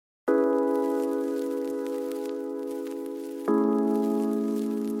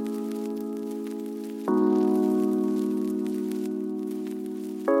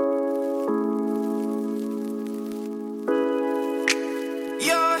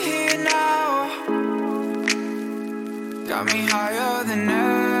got me higher than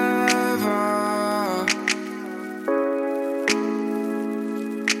ever.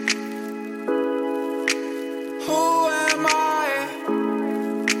 Who am I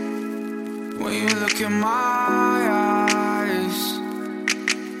when you look in my eyes?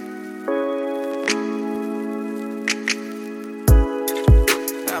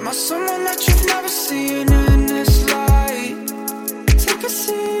 Am I someone that you've never seen in this light? Take a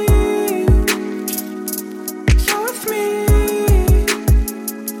seat, you're with me.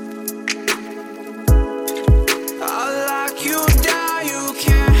 I'll lock you down, you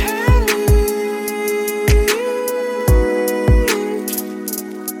can't leave.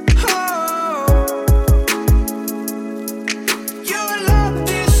 Oh, you love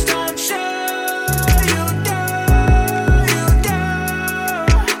this, don't you? You do, you do.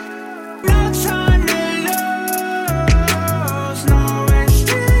 No time to lose, no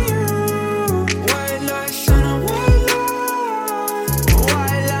wasting you. White lights and a white line,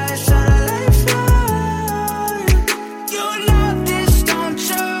 white lights and a lifeline. You love this, don't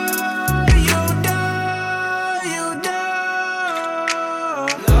you? You do, you do.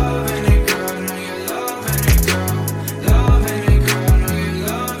 Loving it, girl, know you're loving it, girl. Loving it, girl, know you're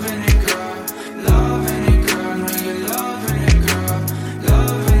loving it, girl. Loving it, girl, know you're loving it, girl.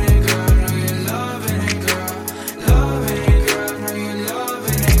 Loving it, girl, know you're loving it, girl. Loving it, girl, know you're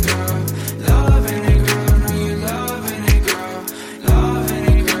loving it, girl. Loving it, girl, know you're loving it, girl. Loving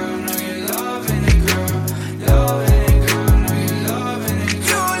it, girl, know you're loving it, girl. Loving it, girl, know you're loving it.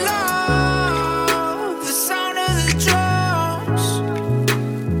 You love the sound of the drums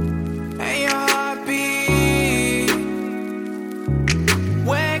and your heartbeat.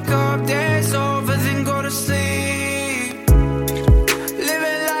 Wake up, day's over, then go to sleep.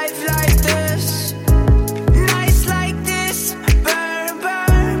 Living life like this, nights like this. Burn,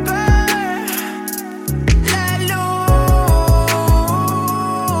 burn, burn. Let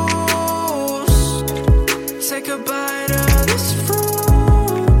loose. Say goodbye to this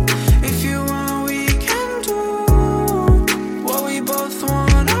fruit. If you want, we can do what we both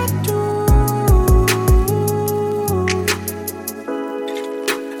wanna do.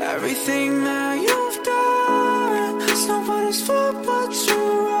 Everything that you've done, it's nobody's fault but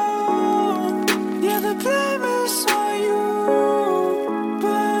your own. Yeah, the blame is on you,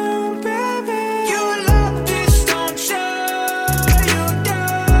 but baby, you love this, don't you? You do,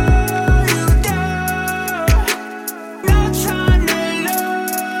 you do. No time to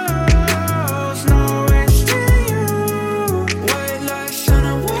lose, no wasting you. White lights and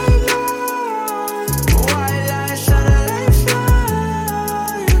a white line, white lights and a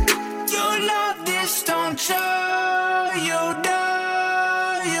lifeline. You love this, don't you? You do,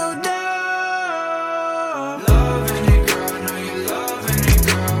 you do. Loving it, girl, know you're loving it,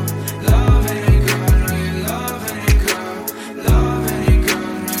 girl. Loving it, girl, know you're loving it, girl. Loving it,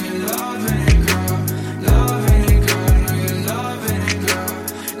 girl, know you're loving it, girl. Loving it, girl, know you're loving it, girl.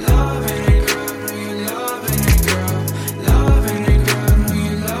 Loving it, girl, know you're loving it, girl. Loving it, girl, know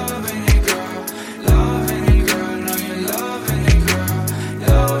you're loving it, girl. Loving it, girl, know you're loving it, girl.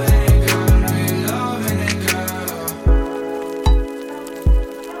 Loving it, girl, know you're loving it, girl.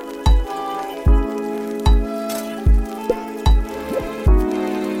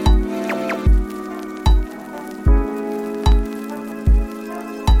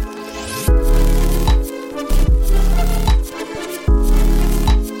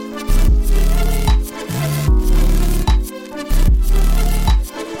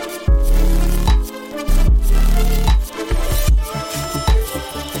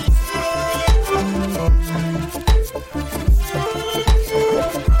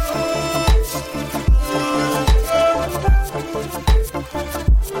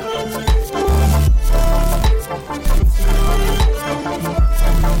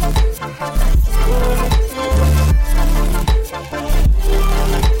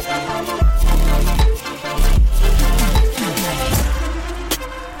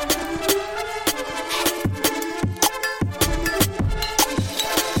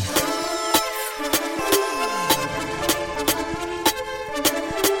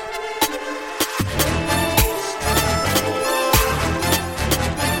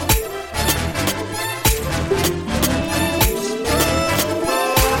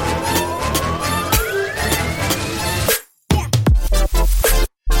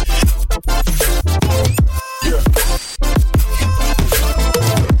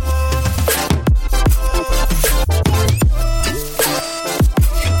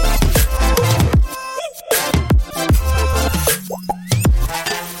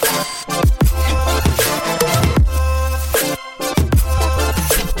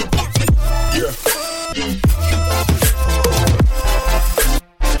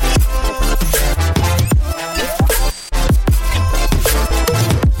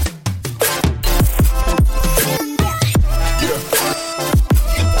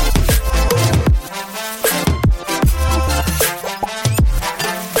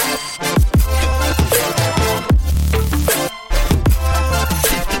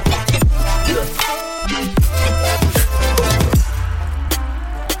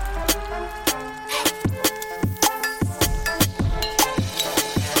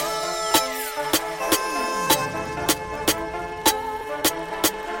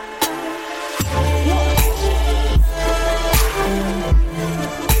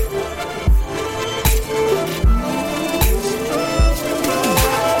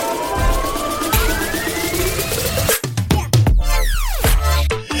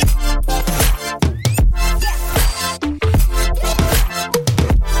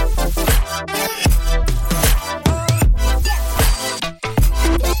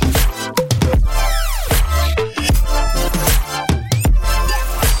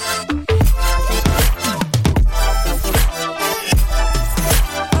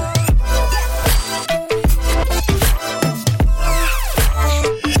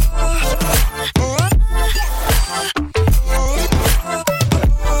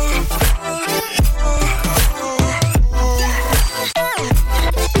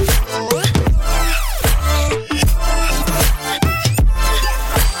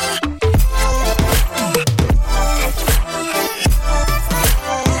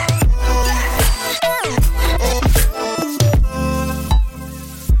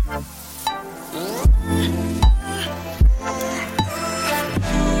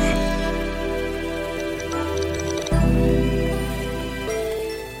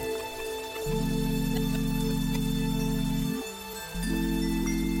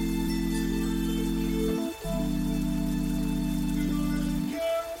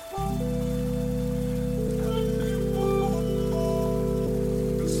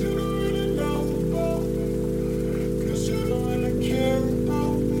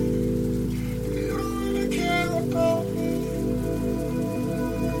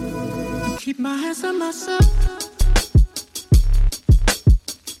 my hands on myself.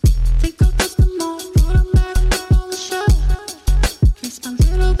 Think I'll dust them off, put them back on the shelf. Guess my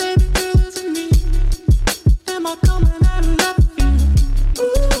little baby girl isn't me. Am I coming out of left field?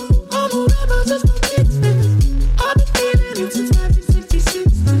 Ooh, I'm a rebel just for kicks. I've been feeling it since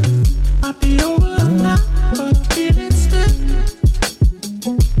 1966. Might be over now, but I feel it still.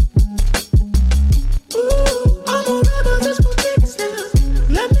 Ooh, I'm a rebel just for kicks.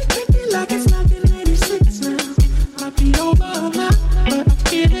 Let me kick it like it's 1986 now.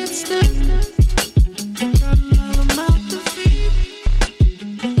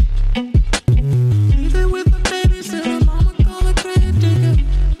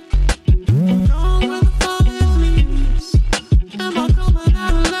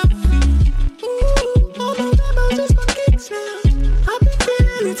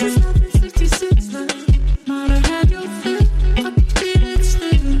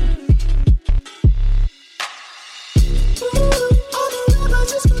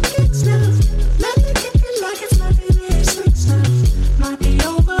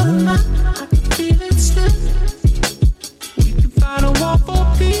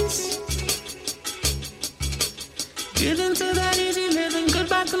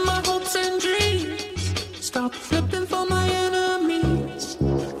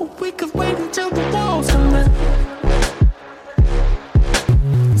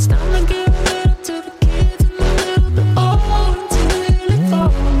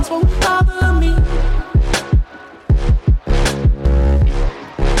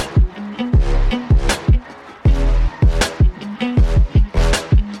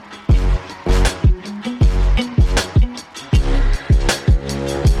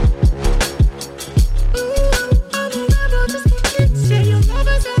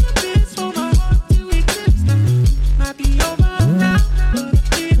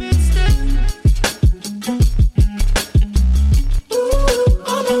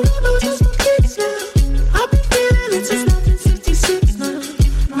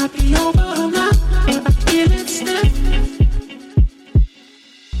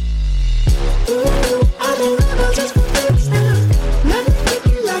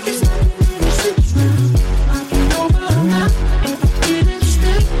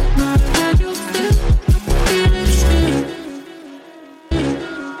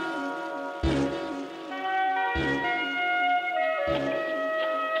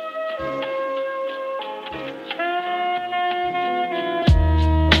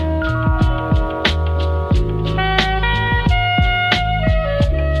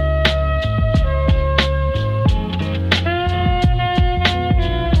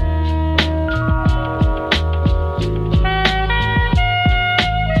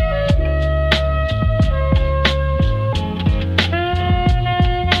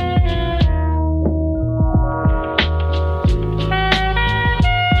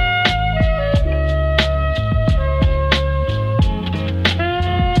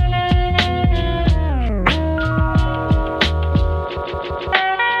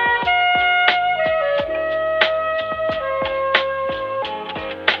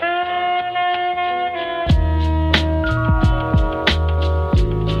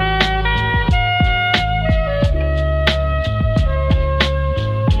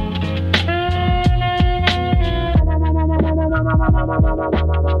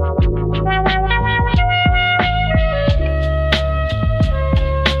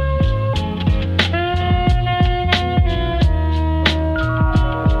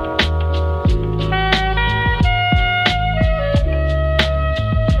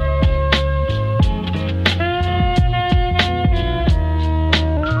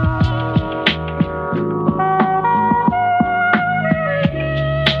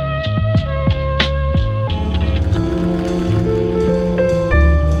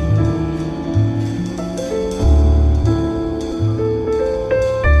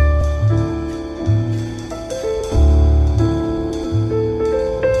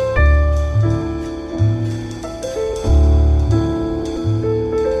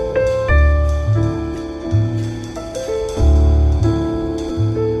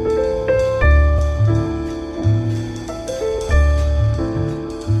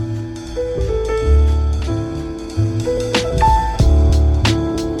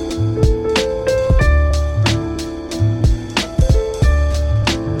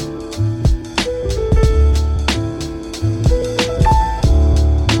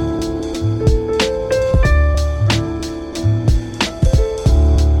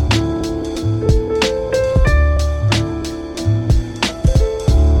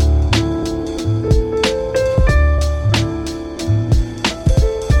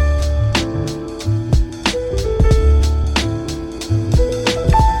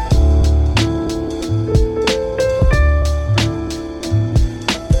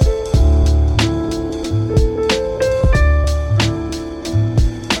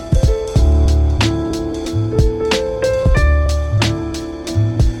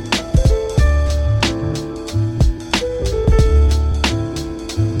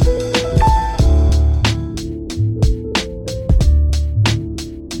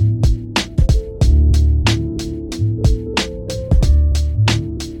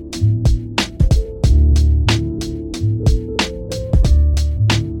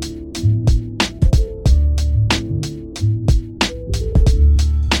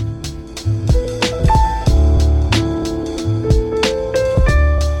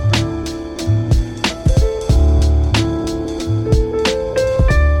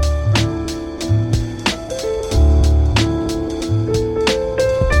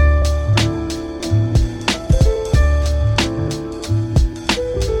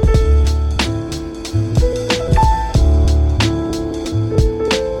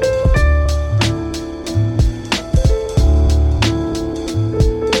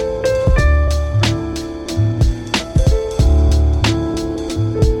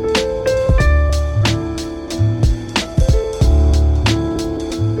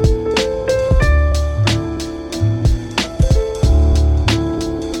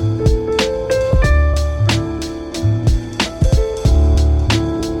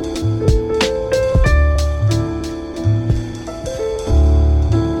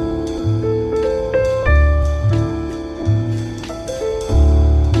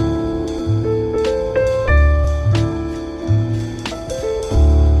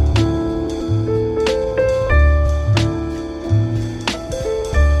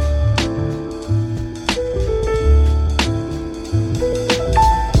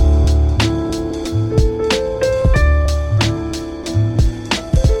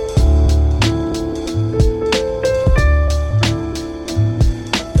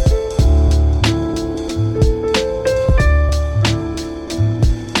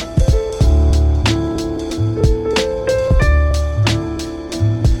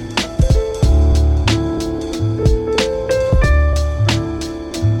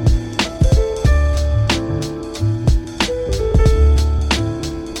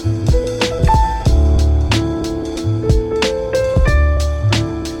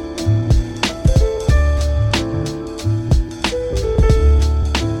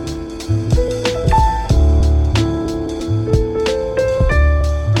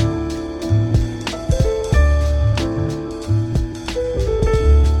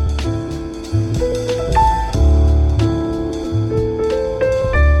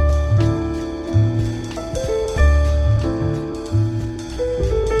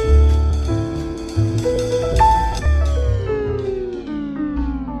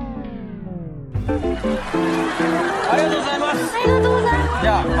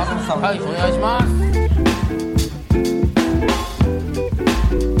 松本さん。はい、お願いします。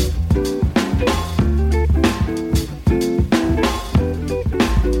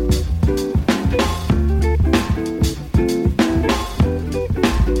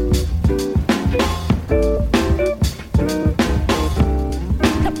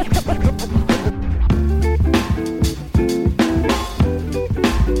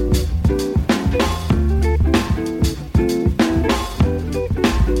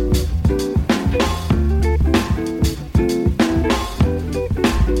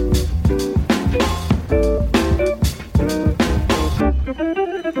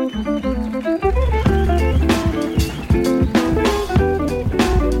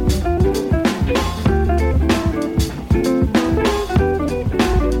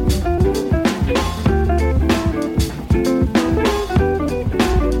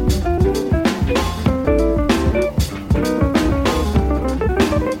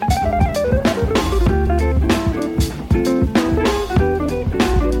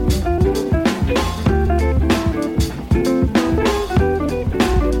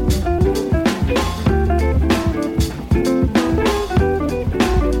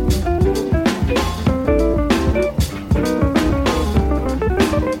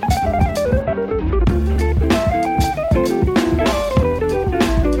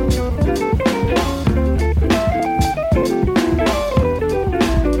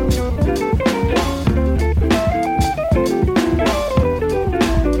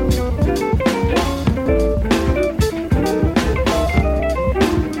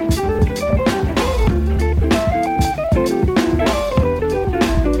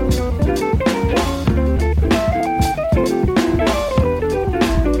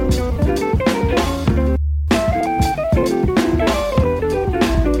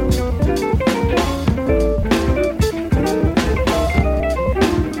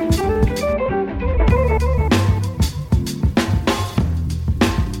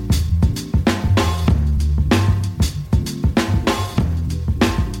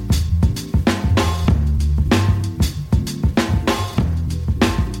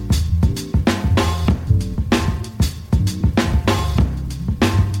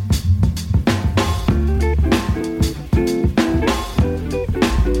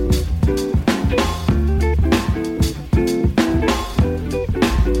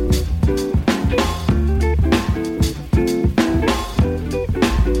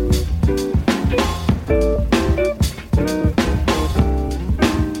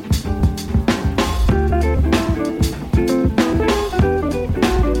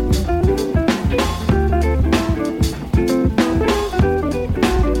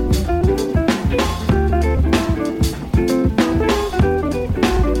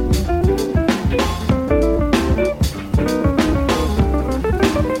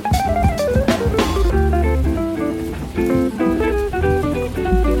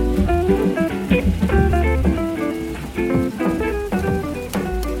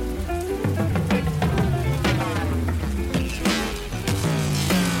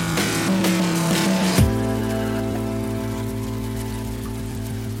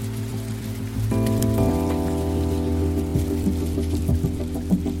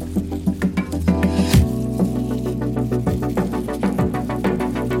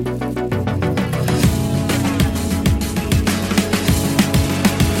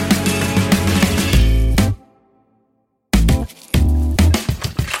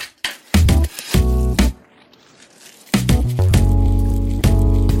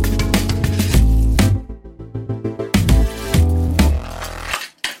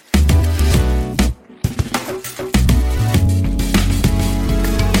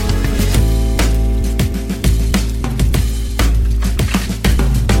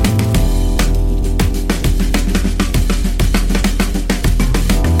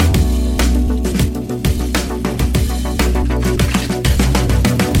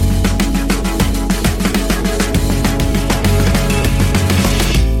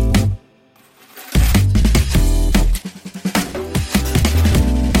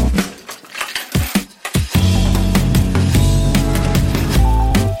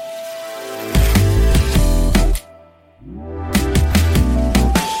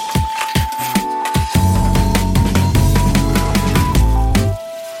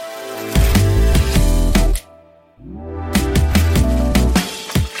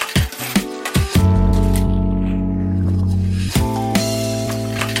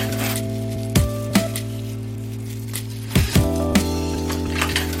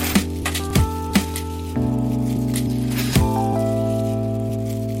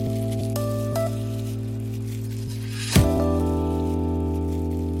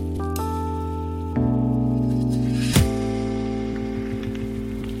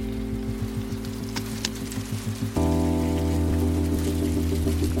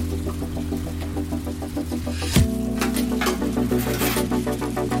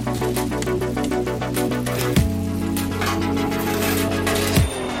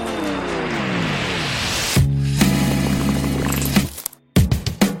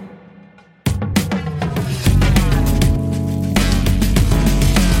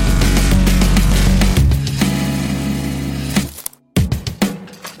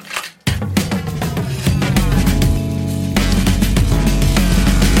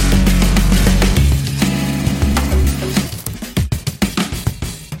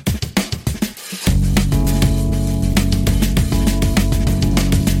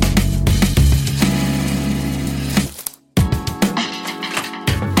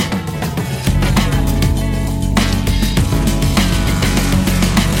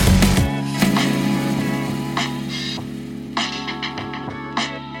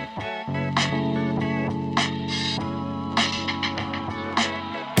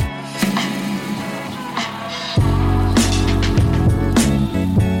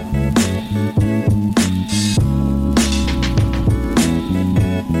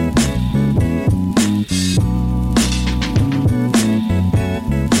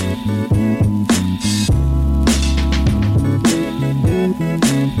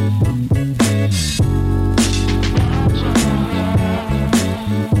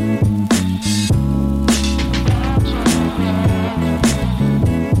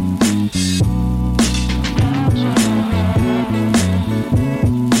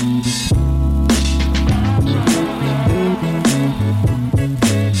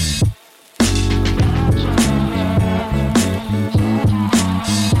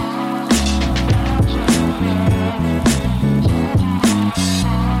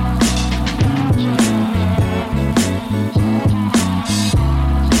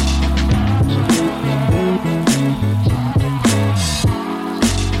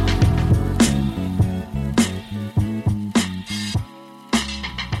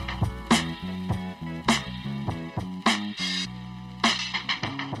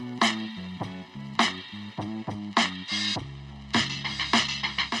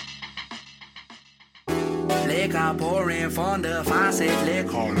jag pouring från det faucet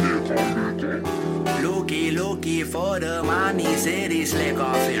läcker. Looky for the money, city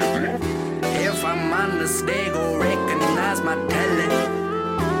släcker film. If I'm honest, they go recognize my talent.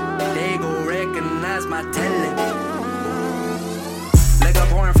 They go recognize my talent. Lækker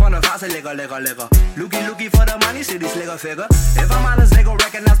pouring from the faucet, lækker. Looky for the money, city slicker figure. If I'm honest, they go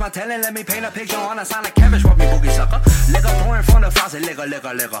recognize my talent. Let me paint a picture on a sign of cabbage, walk me boogie sucker. Lækker pouring from the faucet, lækker.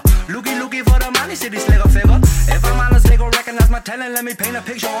 Looky for the money, city slicker figure. If I'm honest, they go recognize my talent. Let me paint a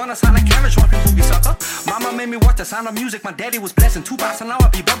picture on a sign of cabbage, walk me boogie sucker. Mama made me watch the sound of music, my daddy was blessing 2 bars, and now I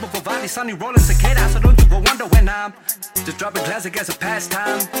be bubble for Valley, sunny rolling cicada. So don't you go wonder when I'm just dropping classic as a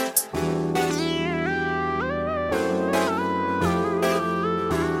pastime.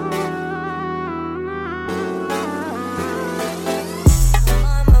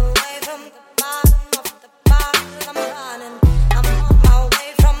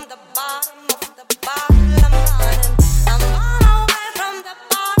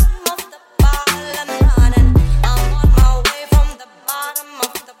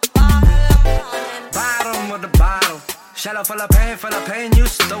 Shallow full of pain,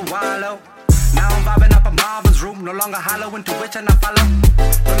 used to wallow. Now I'm vibing up a Marvin's room, no longer hollow into which and I follow.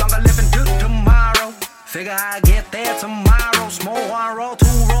 No longer living to tomorrow. Figure I get there tomorrow. Small 1 roll, 2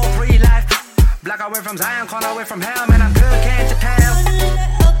 roll, 3 life. Block away from Zion, corner away from hell, man, I'm good, can't you tell? Run,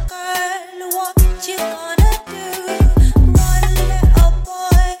 little girl, what you gonna do? Run, little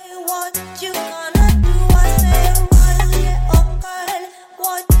boy, what you gonna do? I say, run, little girl,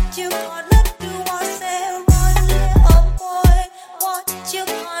 what you gonna do? I say, run, little boy, what you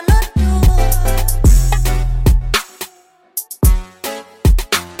gonna do?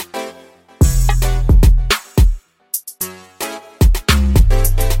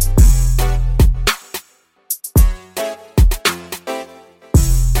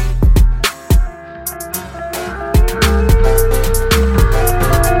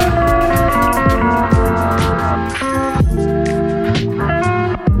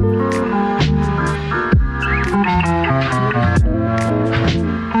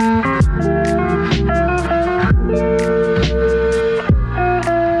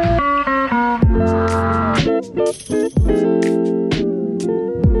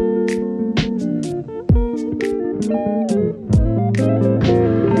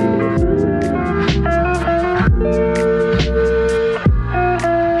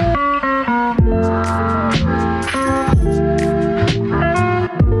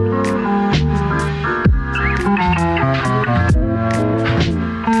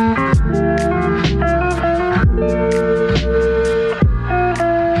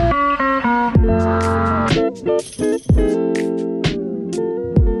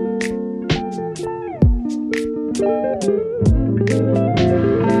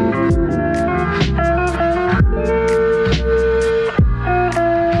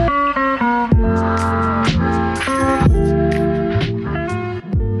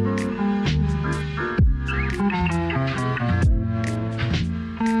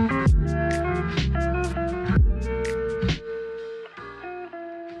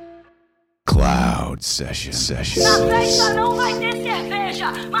 Na festa não vai ter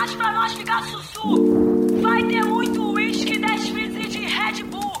cerveja, mas pra nós ficar sussu, vai ter muito uísque, 10 vezes de Red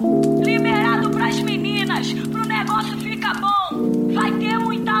Bull, liberado pras meninas, pro negócio ficar bom. Vai ter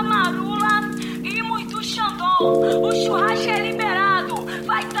muita marula e muito xandão, o churrasco é liberado,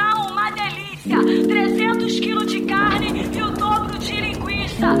 vai tá uma delícia, 300 quilos de carne e o dobro de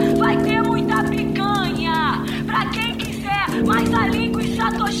linguiça, vai ter muita picanha, pra quem quiser, mas a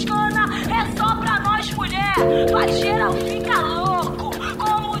linguiça toscana é só pra nós mulher. Vai geral fica louco,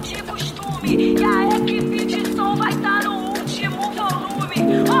 como de costume, e a equipe de som vai estar no último volume.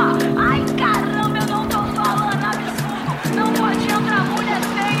 Ó, ai caramba, eu não tô falando absurdo, não pode entrar mulher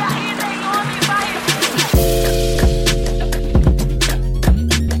feia e nem homem vai.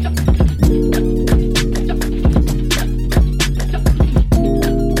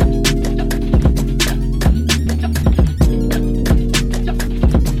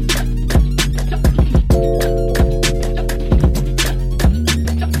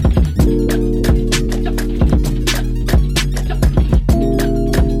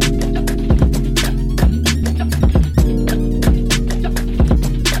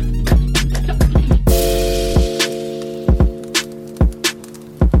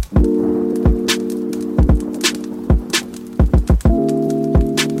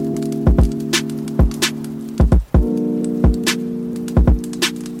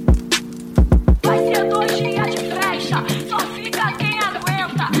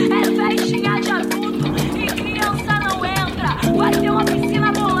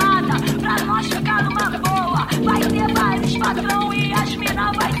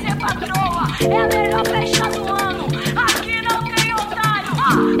 patroa. É a melhor festa do ano. Aqui não tem otário.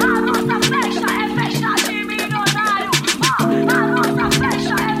 A nossa festa é festa de milionário. A nossa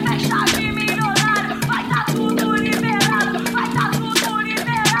festa é festa de milionário. Vai tá tudo liberado. Vai tá tudo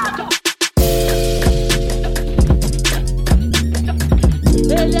liberado.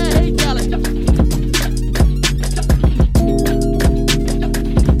 Ele é rei dela.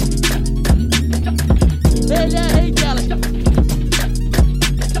 Ele é rei dela.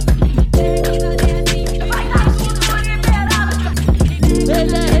 Vai tá tudo liberado.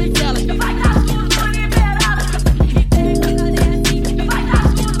 Ele é rei dela. Vai tá tudo liberado. Vai tá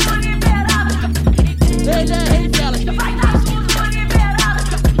tudo liberado. Ele é rei dela. Vai tá tudo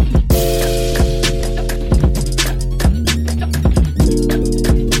liberado.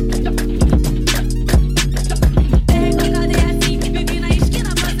 Pega o cadê assim, vive na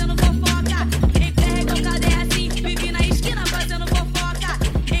esquina fazendo fofoca. Pega o cadê assim, vive na esquina fazendo fofoca.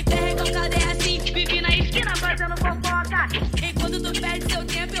 Pega o cadê assim, vive na esquina fazendo fofoca. Enquanto tu perde seu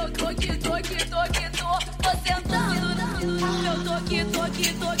tempo, eu tô sentando. Eu tô aqui, tô sentando. Pega o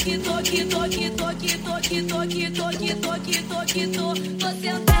cadê assim, vive na esquina fazendo fofoca. Enquanto tu perde seu tempo, eu tô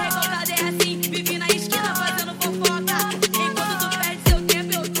sentando. Pega o cadê assim, vive na esquina fazendo fofoca. Enquanto tu perde seu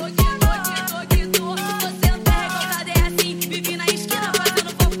tempo, eu tô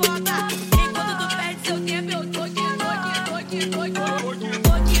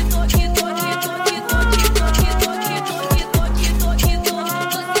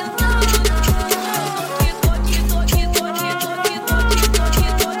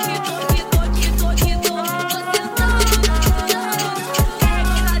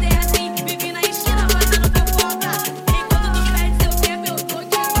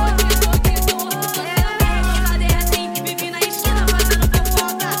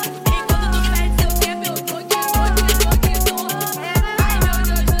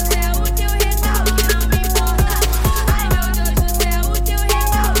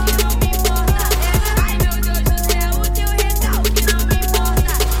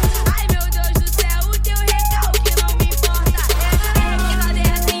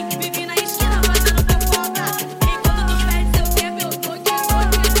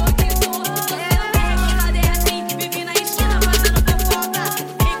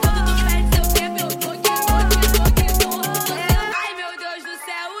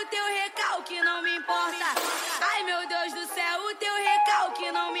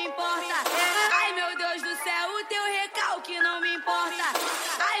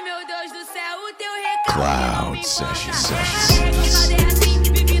Cloud Sessions.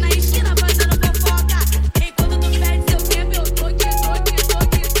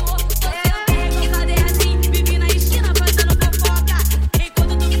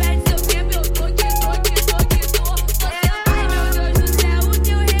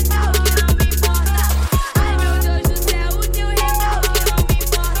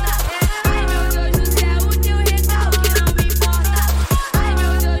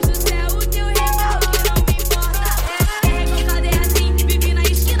 Pega